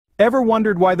Ever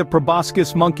wondered why the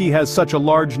proboscis monkey has such a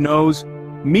large nose?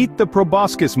 Meet the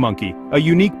proboscis monkey, a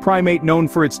unique primate known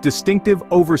for its distinctive,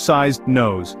 oversized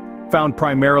nose. Found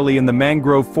primarily in the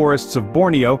mangrove forests of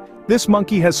Borneo, this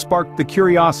monkey has sparked the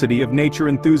curiosity of nature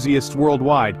enthusiasts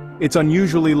worldwide. Its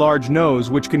unusually large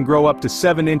nose, which can grow up to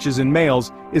 7 inches in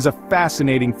males, is a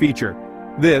fascinating feature.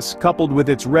 This, coupled with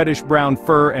its reddish-brown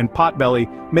fur and potbelly,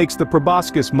 makes the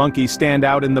proboscis monkey stand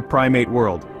out in the primate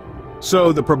world.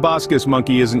 So the proboscis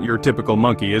monkey isn't your typical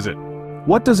monkey, is it?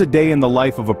 What does a day in the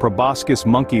life of a proboscis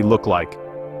monkey look like?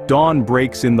 Dawn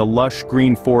breaks in the lush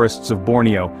green forests of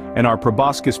Borneo, and our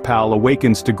proboscis pal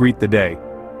awakens to greet the day.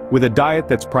 With a diet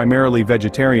that's primarily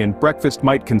vegetarian, breakfast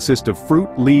might consist of fruit,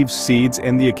 leaves, seeds,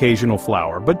 and the occasional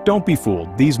flower. But don't be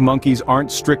fooled, these monkeys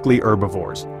aren't strictly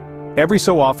herbivores. Every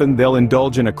so often they'll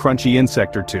indulge in a crunchy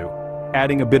insect or two,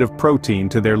 adding a bit of protein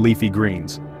to their leafy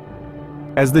greens.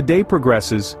 As the day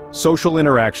progresses, social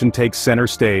interaction takes center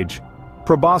stage.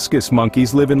 Proboscis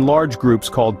monkeys live in large groups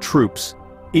called troops.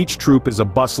 Each troop is a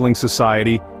bustling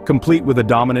society, complete with a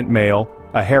dominant male,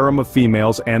 a harem of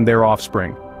females, and their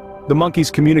offspring. The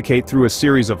monkeys communicate through a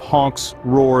series of honks,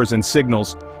 roars, and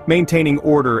signals, maintaining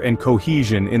order and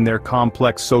cohesion in their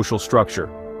complex social structure.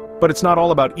 But it's not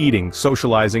all about eating,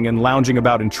 socializing, and lounging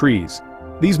about in trees.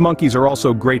 These monkeys are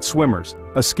also great swimmers,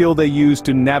 a skill they use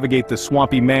to navigate the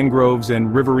swampy mangroves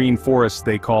and riverine forests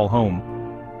they call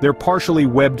home. Their partially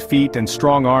webbed feet and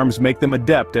strong arms make them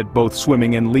adept at both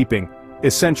swimming and leaping,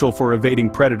 essential for evading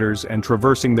predators and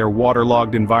traversing their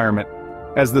waterlogged environment.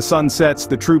 As the sun sets,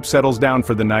 the troop settles down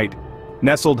for the night.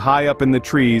 Nestled high up in the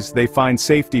trees, they find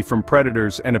safety from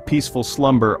predators and a peaceful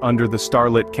slumber under the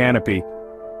starlit canopy.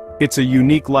 It's a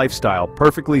unique lifestyle,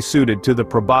 perfectly suited to the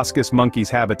proboscis monkey's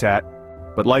habitat.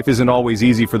 But life isn't always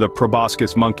easy for the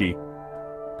proboscis monkey.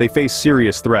 They face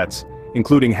serious threats,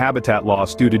 including habitat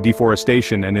loss due to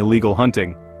deforestation and illegal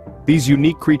hunting. These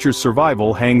unique creatures'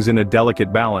 survival hangs in a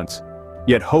delicate balance.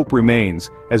 Yet hope remains,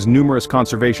 as numerous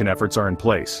conservation efforts are in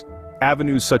place.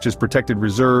 Avenues such as protected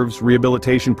reserves,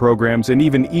 rehabilitation programs, and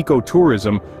even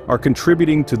ecotourism are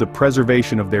contributing to the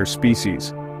preservation of their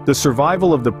species. The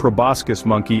survival of the proboscis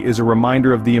monkey is a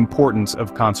reminder of the importance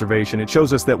of conservation. It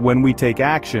shows us that when we take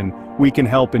action, we can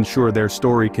help ensure their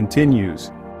story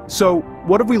continues. So,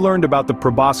 what have we learned about the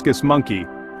proboscis monkey?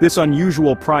 This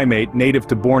unusual primate native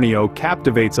to Borneo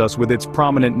captivates us with its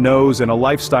prominent nose and a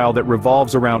lifestyle that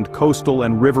revolves around coastal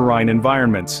and riverine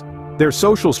environments. Their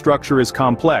social structure is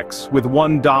complex, with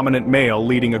one dominant male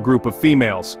leading a group of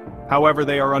females. However,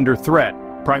 they are under threat,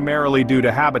 primarily due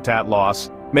to habitat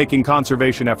loss, making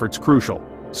conservation efforts crucial.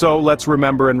 So let's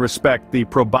remember and respect the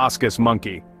proboscis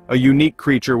monkey, a unique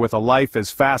creature with a life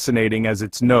as fascinating as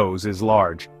its nose is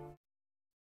large.